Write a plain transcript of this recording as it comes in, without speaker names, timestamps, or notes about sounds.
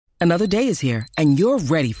Another day is here, and you're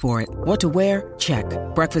ready for it. What to wear? Check.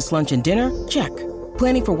 Breakfast, lunch, and dinner? Check.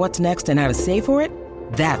 Planning for what's next and how to save for it?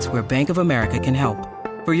 That's where Bank of America can help.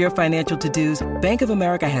 For your financial to-dos, Bank of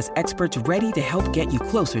America has experts ready to help get you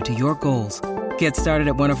closer to your goals. Get started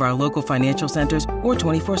at one of our local financial centers or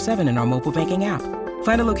 24/7 in our mobile banking app.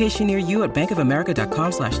 Find a location near you at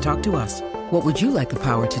bankofamerica.com/talktous. What would you like the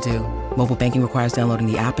power to do? Mobile banking requires downloading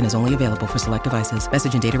the app and is only available for select devices.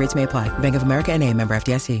 Message and data rates may apply. Bank of America N.A., member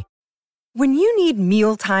FDIC. When you need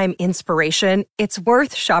mealtime inspiration, it's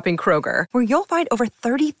worth shopping Kroger, where you'll find over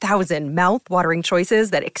 30,000 mouth-watering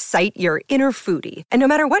choices that excite your inner foodie. And no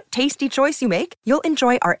matter what tasty choice you make, you'll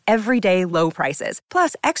enjoy our everyday low prices,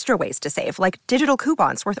 plus extra ways to save, like digital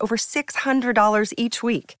coupons worth over $600 each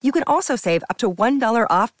week. You can also save up to $1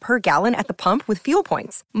 off per gallon at the pump with fuel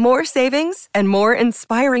points. More savings and more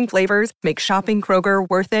inspiring flavors make shopping Kroger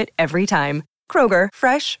worth it every time. Kroger,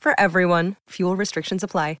 fresh for everyone. Fuel restrictions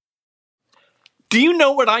apply. Do you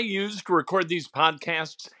know what I use to record these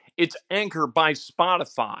podcasts? It's Anchor by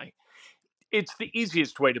Spotify. It's the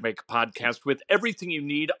easiest way to make a podcast with everything you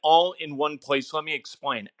need all in one place. Let me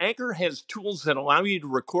explain. Anchor has tools that allow you to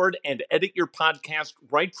record and edit your podcast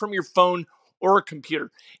right from your phone or a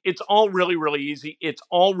computer. It's all really, really easy. It's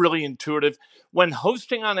all really intuitive. When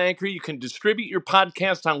hosting on Anchor, you can distribute your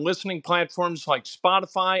podcast on listening platforms like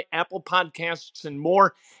Spotify, Apple Podcasts, and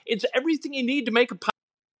more. It's everything you need to make a podcast.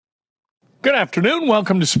 Good afternoon.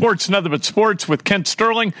 Welcome to Sports Nothing But Sports with Kent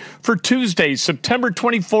Sterling for Tuesday, September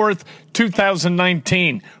 24th,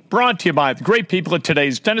 2019. Brought to you by the great people at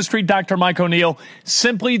Today's Dentistry, Dr. Mike O'Neill,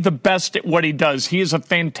 simply the best at what he does. He is a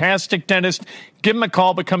fantastic dentist. Give him a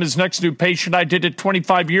call, become his next new patient. I did it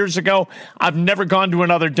 25 years ago. I've never gone to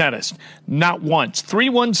another dentist. Not once.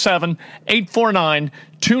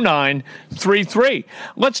 317-849-2933.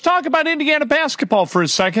 Let's talk about Indiana basketball for a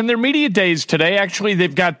second. Their media days today. Actually,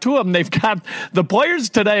 they've got two of them. They've got the players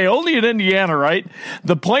today, only in Indiana, right?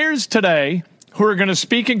 The players today who are going to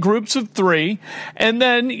speak in groups of three, and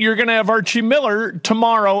then you're going to have Archie Miller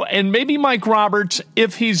tomorrow, and maybe Mike Roberts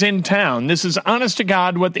if he's in town. This is honest to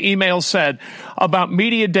God what the email said about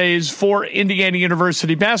media days for Indiana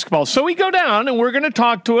University basketball. So we go down, and we're going to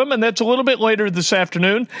talk to him, and that's a little bit later this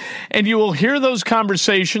afternoon, and you will hear those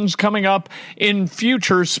conversations coming up in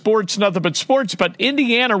future Sports Nothing But Sports. But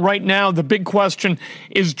Indiana right now, the big question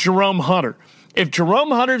is Jerome Hunter. If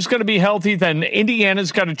Jerome Hunter's going to be healthy, then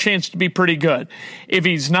Indiana's got a chance to be pretty good. If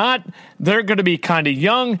he's not, they're going to be kind of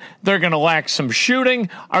young. They're going to lack some shooting.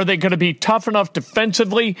 Are they going to be tough enough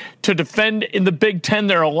defensively to defend in the Big Ten?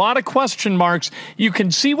 There are a lot of question marks. You can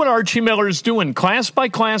see what Archie Miller is doing class by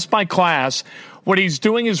class by class. What he's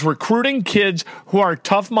doing is recruiting kids who are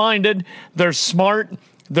tough-minded. They're smart.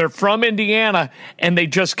 They're from Indiana, and they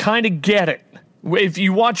just kind of get it. If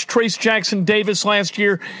you watched Trace Jackson Davis last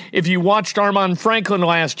year, if you watched Armaan Franklin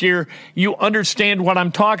last year, you understand what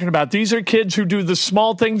I'm talking about. These are kids who do the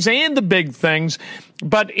small things and the big things.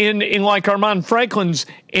 But in like Armaan Franklin's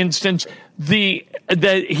instance,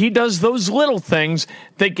 he does those little things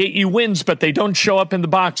that get you wins, but they don't show up in the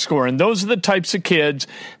box score. And those are the types of kids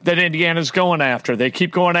that Indiana's going after. They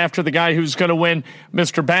keep going after the guy who's going to win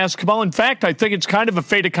Mr. Basketball. In fact, I think it's kind of a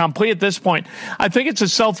fait accompli at this point. I think it's a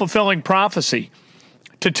self-fulfilling prophecy,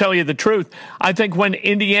 to tell you the truth. I think when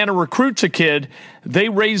Indiana recruits a kid, they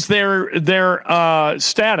raise their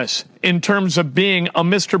status in terms of being a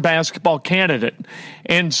Mr. Basketball candidate.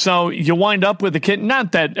 And so you wind up with a kid,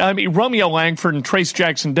 Romeo Langford and Trace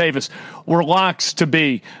Jackson Davis were locks to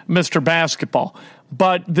be Mr. Basketball.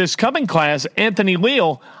 But this coming class, Anthony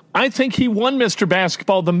Leal, I think he won Mr.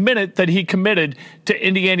 Basketball the minute that he committed to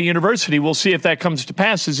Indiana University. We'll see if that comes to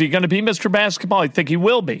pass. Is he going to be Mr. Basketball? I think he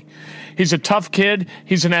will be. He's a tough kid.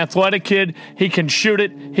 He's an athletic kid. He can shoot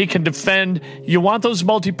it. He can defend. You want those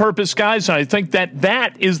multi-purpose guys, and I think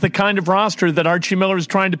that is the kind of roster that Archie Miller is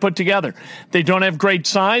trying to put together. They don't have great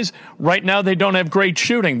size. Right now, they don't have great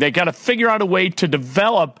shooting. They got to figure out a way to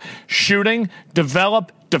develop shooting,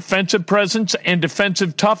 develop defensive presence and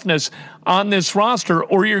defensive toughness on this roster,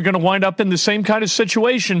 or you're going to wind up in the same kind of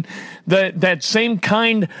situation, that same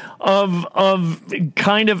kind of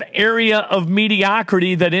area of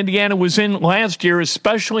mediocrity that Indiana was in last year,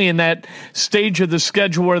 especially in that stage of the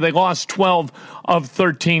schedule where they lost 12 of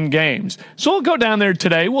 13 games. So we'll go down there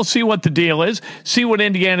today. We'll see what the deal is, see what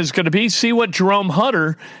Indiana's going to be, see what Jerome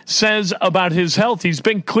Hunter says about his health. He's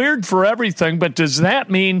been cleared for everything, but does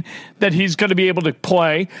that mean that he's going to be able to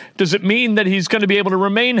play? Does it mean that he's going to be able to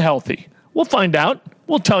remain healthy? We'll find out.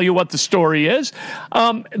 We'll tell you what the story is.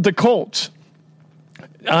 The Colts.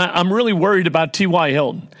 I'm really worried about T.Y.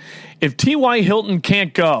 Hilton. If T.Y. Hilton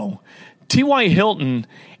can't go, T.Y. Hilton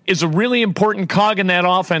is a really important cog in that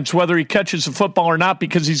offense, whether he catches the football or not,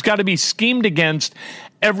 because he's got to be schemed against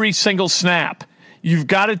every single snap. You've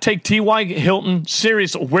got to take T.Y. Hilton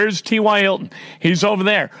serious. Where's T.Y. Hilton? He's over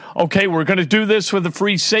there. Okay, we're going to do this with a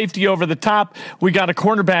free safety over the top. We got a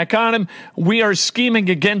cornerback on him. We are scheming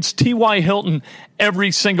against T.Y. Hilton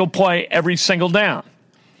every single play, every single down.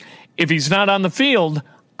 If he's not on the field,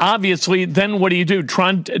 obviously, then what do you do?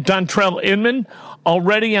 Dontrell Inman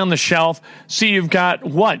already on the shelf. So you've got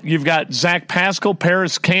what? You've got Zach Pascal,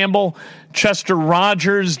 Paris Campbell, Chester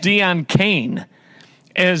Rogers, Deion Kane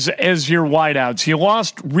as your wideouts. You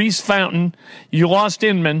lost Reese Fountain. You lost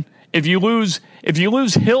Inman. If you lose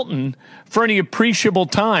Hilton for any appreciable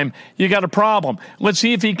time, you got a problem. Let's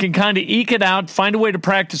see if he can kind of eke it out, find a way to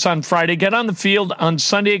practice on Friday, get on the field on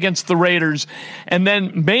Sunday against the Raiders, and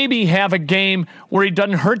then maybe have a game where he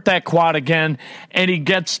doesn't hurt that quad again, and he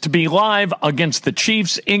gets to be live against the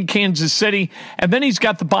Chiefs in Kansas City, and then he's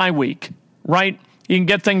got the bye week, right? You can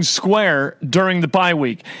get things square during the bye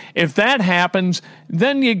week. If that happens,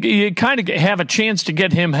 then you kind of have a chance to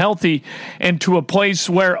get him healthy and to a place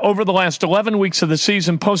where over the last 11 weeks of the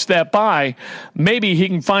season post that bye, maybe he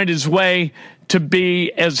can find his way to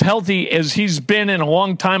be as healthy as he's been in a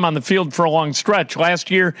long time on the field for a long stretch. Last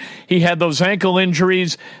year, he had those ankle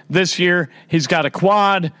injuries. This year, he's got a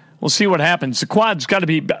quad. We'll see what happens. The quad's got to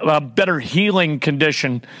be a better healing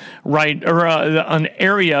condition, right? Or an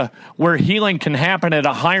area where healing can happen at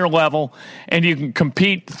a higher level and you can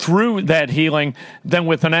compete through that healing than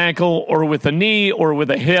with an ankle or with a knee or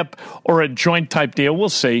with a hip or a joint type deal. We'll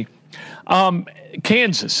see.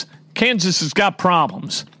 Kansas has got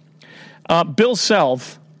problems. Bill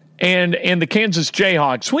Self and the Kansas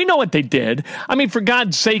Jayhawks, we know what they did. I mean, for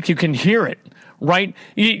God's sake, you can hear it. Right?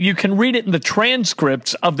 You can read it in the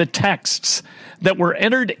transcripts of the texts that were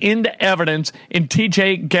entered into evidence in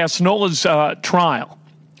TJ Gassnola's trial.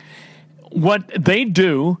 What they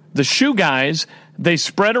do, the shoe guys, they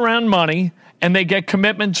spread around money and they get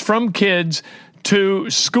commitments from kids to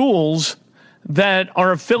schools that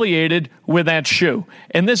are affiliated with that shoe.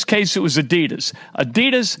 In this case, it was Adidas.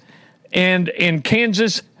 Adidas and in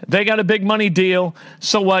Kansas, they got a big money deal.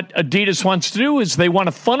 So what Adidas wants to do is they want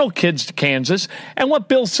to funnel kids to Kansas. And what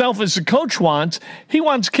Bill Self as the coach wants, he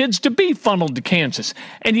wants kids to be funneled to Kansas.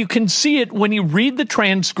 And you can see it when you read the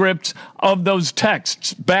transcripts of those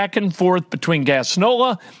texts back and forth between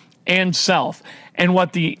Gassnola and Self. And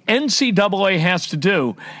what the NCAA has to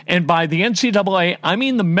do, and by the NCAA, I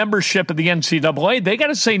mean the membership of the NCAA, they got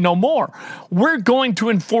to say no more. We're going to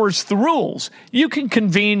enforce the rules. You can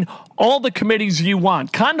convene all the committees you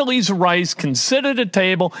want. Condoleezza Rice can sit at a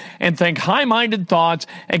table and think high-minded thoughts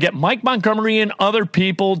and get Mike Montgomery and other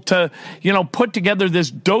people to, put together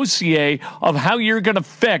this dossier of how you're going to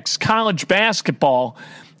fix college basketball.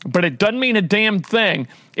 But it doesn't mean a damn thing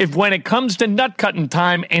if when it comes to nut-cutting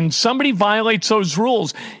time and somebody violates those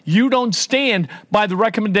rules, you don't stand by the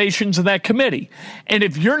recommendations of that committee. And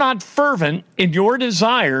if you're not fervent in your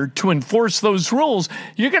desire to enforce those rules,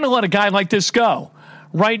 you're going to let a guy like this go,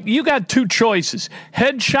 right? You got two choices.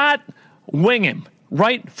 Headshot, wing him,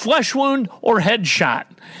 right? Flesh wound or headshot.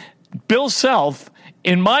 Bill Self,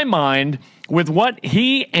 in my mind, with what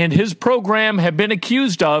he and his program have been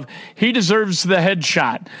accused of, he deserves the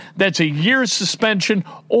headshot. That's a year's suspension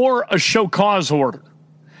or a show cause order.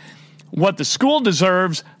 What the school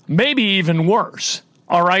deserves, maybe even worse,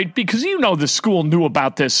 all right? Because the school knew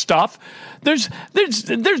about this stuff. There's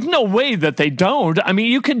no way that they don't. I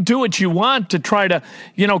mean, you can do what you want to try to,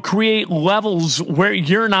 create levels where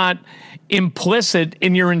you're not implicit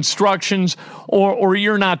in your instructions or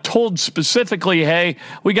you're not told specifically, hey,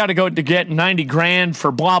 we got to go to get $90,000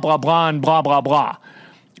 for blah, blah, blah, and blah, blah, blah,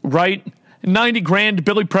 right? $90,000 to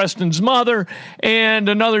Billy Preston's mother and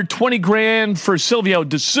another $20,000 for Silvio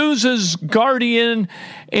D'Souza's guardian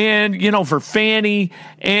and, for Fanny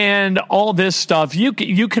and all this stuff. You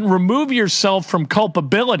can remove yourself from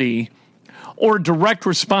culpability or direct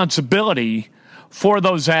responsibility for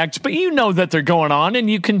those acts, but you know that they're going on,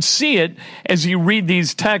 and you can see it as you read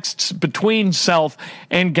these texts between Self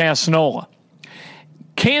and Gassnola.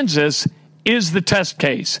 Kansas is the test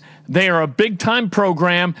case. They are a big-time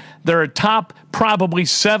program. They're a top probably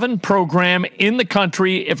 7 program in the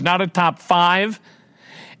country, if not a top 5.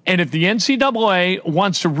 And if the NCAA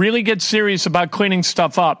wants to really get serious about cleaning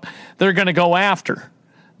stuff up, they're going to go after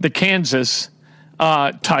the Kansas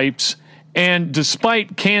types. And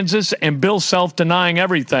despite Kansas and Bill Self denying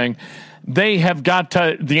everything, they have got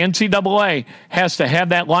to, the NCAA has to have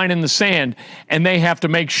that line in the sand, and they have to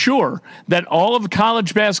make sure that all of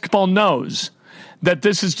college basketball knows that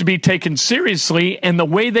this is to be taken seriously, and the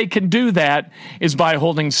way they can do that is by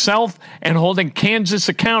holding Self and holding Kansas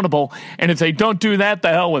accountable, and if they don't do that, the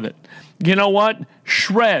hell with it. You know what?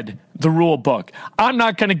 Shred the rule book. I'm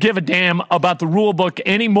not going to give a damn about the rule book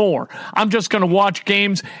anymore. I'm just going to watch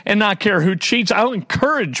games and not care who cheats. I'll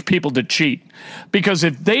encourage people to cheat, because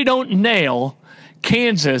if they don't nail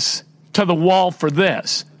Kansas to the wall for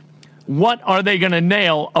this, what are they going to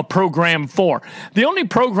nail a program for? The only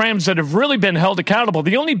programs that have really been held accountable,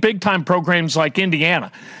 the only big-time programs like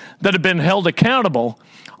Indiana that have been held accountable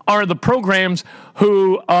are the programs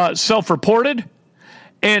who self-reported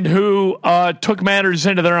and who took matters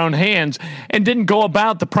into their own hands and didn't go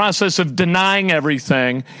about the process of denying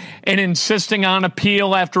everything and insisting on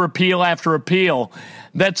appeal after appeal after appeal.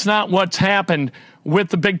 That's not what's happened with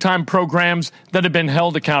the big-time programs that have been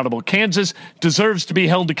held accountable. Kansas deserves to be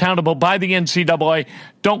held accountable by the NCAA.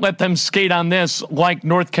 Don't let them skate on this like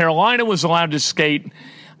North Carolina was allowed to skate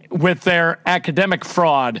with their academic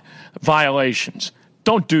fraud violations.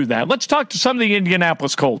 Don't do that. Let's talk to some of the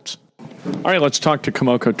Indianapolis Colts. All right, let's talk to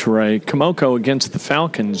Kamoko Toure. Kamoko against the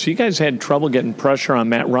Falcons. You guys had trouble getting pressure on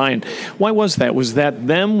Matt Ryan. Why was that? Was that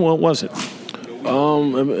them? What was it?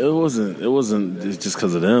 It wasn't just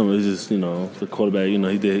because of them. It was just, the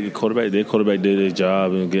quarterback, their quarterback did their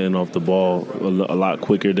job and getting off the ball a lot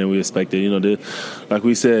quicker than we expected. Like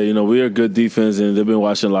we said, we're a good defense, and they've been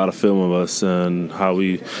watching a lot of film of us and how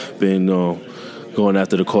we've been going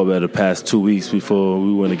after the quarterback the past 2 weeks before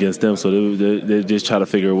we went against them. So they just try to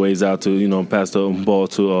figure ways out to, pass the ball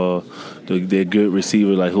to their good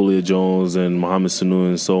receivers like Julio Jones and Mohamed Sanu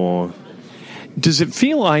and so on. Does it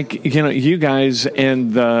feel like, you guys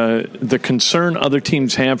and the concern other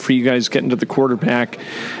teams have for you guys getting to the quarterback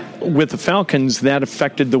with the Falcons, that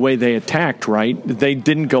affected the way they attacked, right? They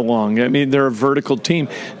didn't go long. I mean, they're a vertical team.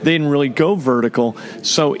 They didn't really go vertical.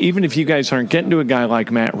 So even if you guys aren't getting to a guy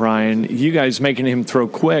like Matt Ryan, you guys making him throw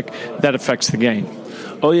quick, that affects the game.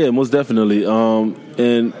 Oh, yeah, most definitely.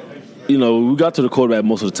 And we got to the quarterback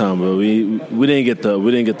most of the time, but we didn't get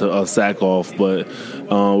the sack off. But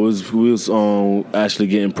we was actually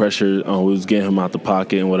getting pressure. We was getting him out the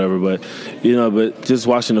pocket and whatever. But but just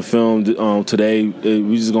watching the film today,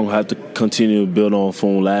 we just gonna have to continue to build on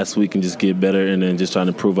from last week and just get better, and then just trying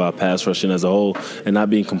to improve our pass rushing as a whole, and not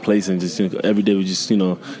being complacent. Just every day we just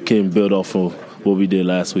can build off of what we did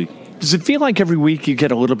last week. Does it feel like every week you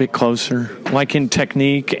get a little bit closer, like in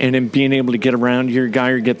technique and in being able to get around your guy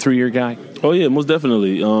or get through your guy? Oh yeah, most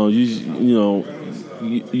definitely. You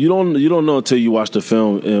don't know until you watch the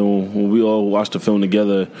film, and when we all watch the film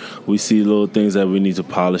together, we see little things that we need to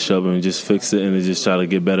polish up and just fix it, and just try to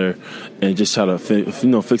get better, and just try to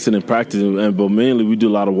fix it in practice. But mainly we do a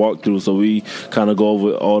lot of walkthroughs, so we kind of go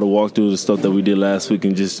over all the walkthroughs, the stuff that we did last week,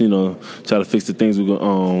 and just try to fix the things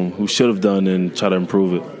we should have done and try to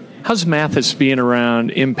improve it. How's Mathis being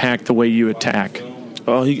around impact the way you attack?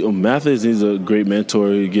 Mathis is a great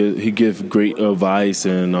mentor. He gives great advice,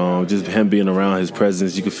 and just him being around, his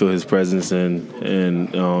presence, you can feel his presence, and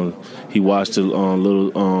he watched a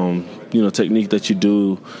little technique that you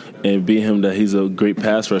do, and being him that he's a great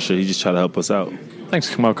pass rusher, he just try to help us out.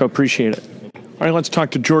 Thanks, Kamoko. Appreciate it. All right, let's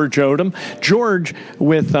talk to George Odom. George,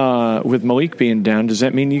 with Malik being down, does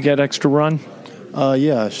that mean you get extra run?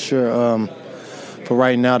 Yeah, sure. For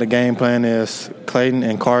right now, the game plan is Clayton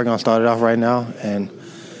and Carr going to start it off right now. And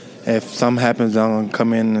if something happens, I'm going to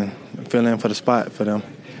come in and fill in for the spot for them.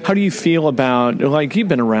 How do you feel about, like, you've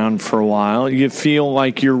been around for a while, you feel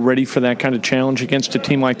like you're ready for that kind of challenge against a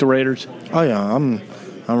team like the Raiders? Oh, yeah. I'm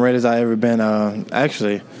ready as I ever been.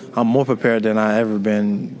 Actually, I'm more prepared than I ever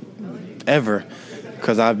been, ever.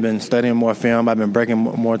 Because I've been studying more film, I've been breaking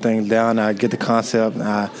more things down. I get the concept.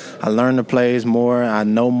 I learn the plays more. I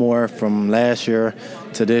know more from last year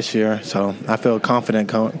to this year. So I feel confident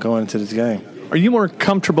going into this game. Are you more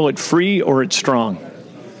comfortable at free or at strong?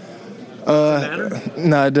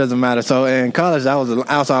 No, it doesn't matter. So in college, I was an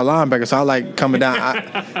outside linebacker, so I like coming down.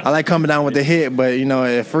 I like coming down with the hit, but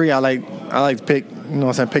at free, I like to pick.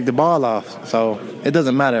 Pick the ball off. So it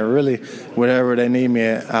doesn't matter really. Whatever they need me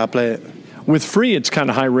at, I'll play it. With free, it's kind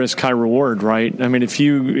of high risk, high reward, right? I mean, if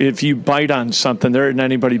you bite on something, there isn't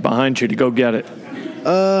anybody behind you to go get it.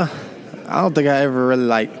 I don't think I ever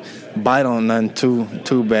really bite on nothing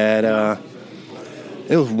too bad.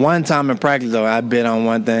 It was one time in practice though I bit on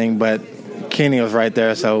one thing, but Kenny was right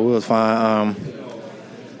there, so it was fine.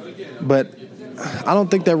 But I don't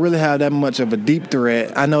think they really have that much of a deep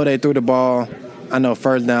threat. I know they threw the ball. I know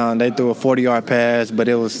first down they threw a 40-yard pass, but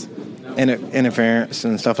it was interference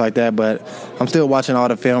and stuff like that, but I'm still watching all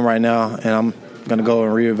the film right now, and I'm going to go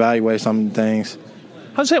and reevaluate some things.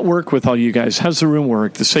 How's that work with all you guys? How's the room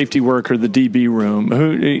work? The safety work or the DB room?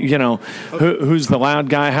 Who's the loud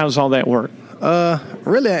guy? How's all that work?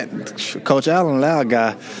 Really, Coach Allen, loud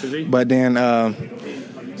guy. But then,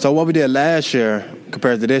 so what we did last year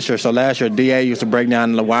compared to this year. So last year, DA used to break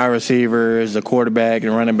down the wide receivers, the quarterback,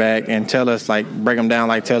 and running back, and tell us break them down,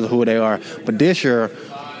 tell us who they are. But this year,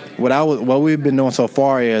 what we've been doing so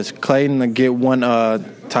far is Clayton to get one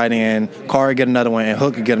tight end, Corey get another one, and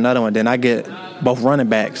Hook get another one. Then I get both running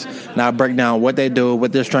backs. Now I break down what they do,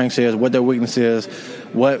 what their strengths is, what their weakness is,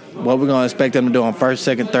 what we're going to expect them to do on first,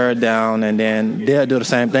 second, third down, and then they'll do the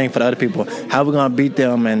same thing for the other people. How we're going to beat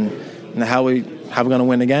them and how we're going to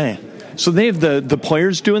win the game. So they have the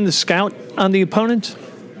players doing the scout on the opponents?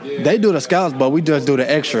 They do the scouts, but we just do the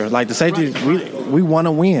extra. Like the safeties, we want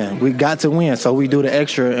to win. We got to win, so we do the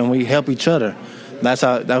extra and we help each other. That's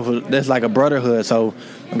like a brotherhood. So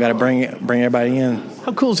we got to bring everybody in.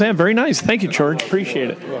 How cool is that? Very nice. Thank you, George.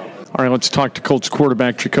 Appreciate it. All right, let's talk to Colts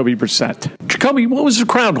quarterback Jacoby Brissett. Jacoby, what was the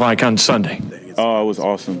crowd like on Sunday? Oh, it was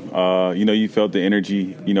awesome. You felt the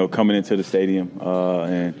energy, coming into the stadium,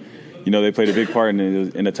 and they played a big part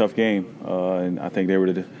in a tough game, and I think they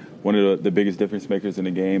were one of the biggest difference makers in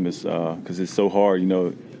the game is because it's so hard.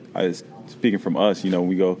 Speaking from us,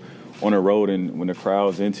 we go on a road, and when the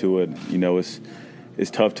crowd's into it, it's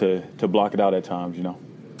tough to block it out at times.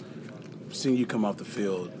 Seeing you come off the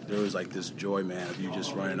field, there was this joy, man, of you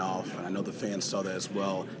just running off, and I know the fans saw that as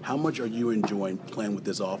well. How much are you enjoying playing with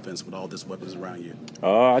this offense with all these weapons around you?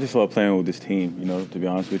 I just love playing with this team. To be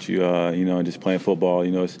honest with you, and just playing football.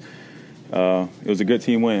 It was a good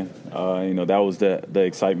team win. That was the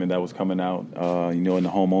excitement that was coming out, in the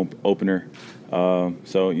home opener.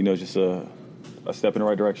 So, just a step in the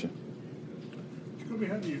right direction. Jacoby,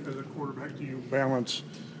 how do you, as a quarterback, do you balance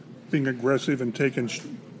being aggressive and taking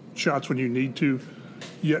shots when you need to,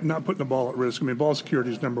 yet not putting the ball at risk? I mean, ball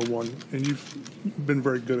security is number one, and you've been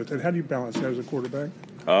very good at that. How do you balance that as a quarterback?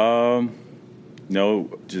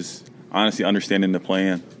 Just honestly understanding the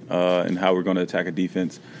plan and how we're going to attack a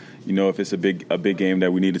defense. If it's a big game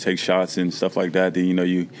that we need to take shots and stuff like that, then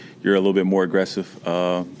you're a little bit more aggressive.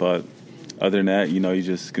 But other than that, you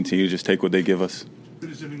just continue to just take what they give us.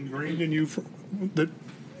 Is it ingrained in you that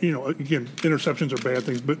again, interceptions are bad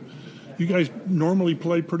things, but you guys normally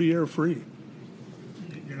play pretty air-free?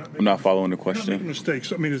 I'm not following the You're not question. making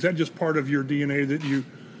mistakes. I mean, is that just part of your DNA that you?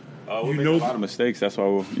 We make a lot of mistakes. That's why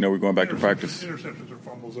we're going back to practice. Interceptions or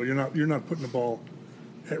fumbles, though. You're not putting the ball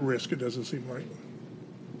at risk. It doesn't seem like.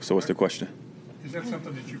 So what's the question? Is that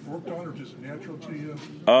something that you've worked on, or just natural to you?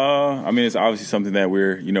 It's obviously something that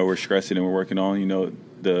we're stressing and we're working on.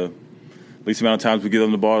 The least amount of times we give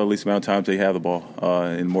them the ball, the least amount of times they have the ball,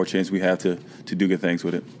 and the more chance we have to do good things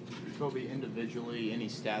with it. Jacoby, individually, any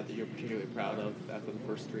stat that you're particularly proud of after the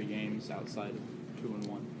first 3 games outside of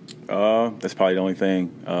 2-1? That's probably the only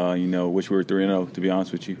thing. Wish we were 3-0, to be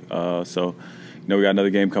honest with you. So we got another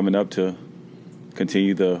game coming up to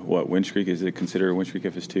continue the win streak. Is it considered a win streak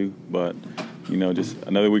if it's 2? But just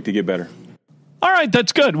another week to get better. All right,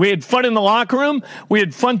 that's good. We had fun in the locker room. We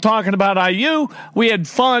had fun talking about IU. We had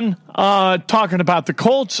fun talking about the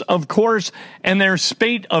Colts, of course, and their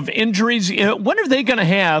spate of injuries. When are they going to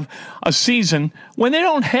have a season when they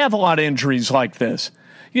don't have a lot of injuries like this?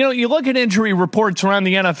 You look at injury reports around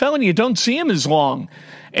the NFL, and you don't see them as long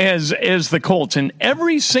as the Colts. And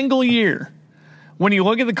every single year, when you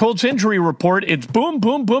look at the Colts injury report, it's boom,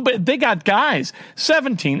 boom, boom. But they got guys,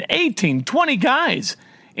 17, 18, 20 guys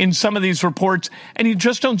in some of these reports, and you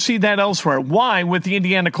just don't see that elsewhere. Why, with the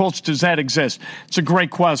Indiana Colts, does that exist? It's a great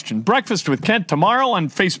question. Breakfast with Kent tomorrow on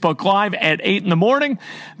Facebook Live at 8 in the morning.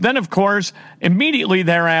 Then, of course, immediately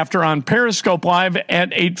thereafter on Periscope Live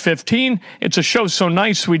at 8:15. It's a show so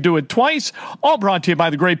nice we do it twice. All brought to you by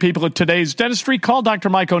the great people at Today's Dentistry. Call Dr.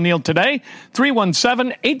 Mike O'Neill today,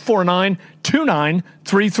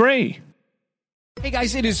 317-849-2933. Hey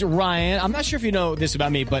guys, it is Ryan. I'm not sure if you know this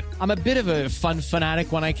about me, but I'm a bit of a fun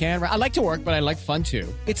fanatic when I can. I like to work, but I like fun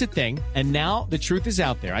too. It's a thing. And now the truth is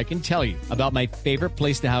out there. I can tell you about my favorite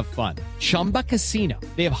place to have fun. Chumba Casino.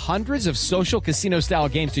 They have hundreds of social casino style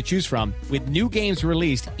games to choose from with new games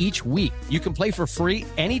released each week. You can play for free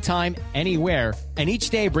anytime, anywhere. And each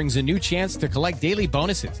day brings a new chance to collect daily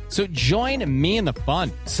bonuses. So join me in the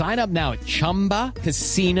fun. Sign up now at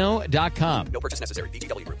ChumbaCasino.com. No purchase necessary.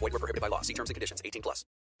 VGW. Void where prohibited by law. See terms and conditions. 18+.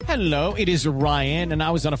 Hello, it is Ryan, and I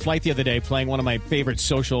was on a flight the other day playing one of my favorite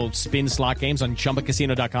social spin slot games on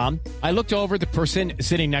ChumbaCasino.com. I looked over at the person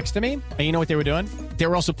sitting next to me, and you know what they were doing? They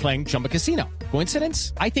were also playing Chumba Casino.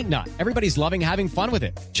 Coincidence? I think not. Everybody's loving having fun with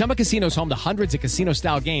it. Chumba Casino is home to hundreds of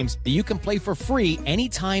casino-style games that you can play for free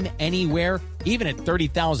anytime, anywhere, even at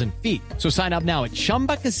 30,000 feet. So sign up now at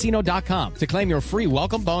ChumbaCasino.com to claim your free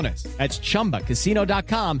welcome bonus. That's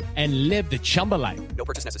ChumbaCasino.com and live the Chumba life. No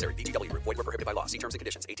purchase necessary. VGW Group. Void where prohibited by law. See terms and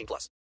conditions. 18+.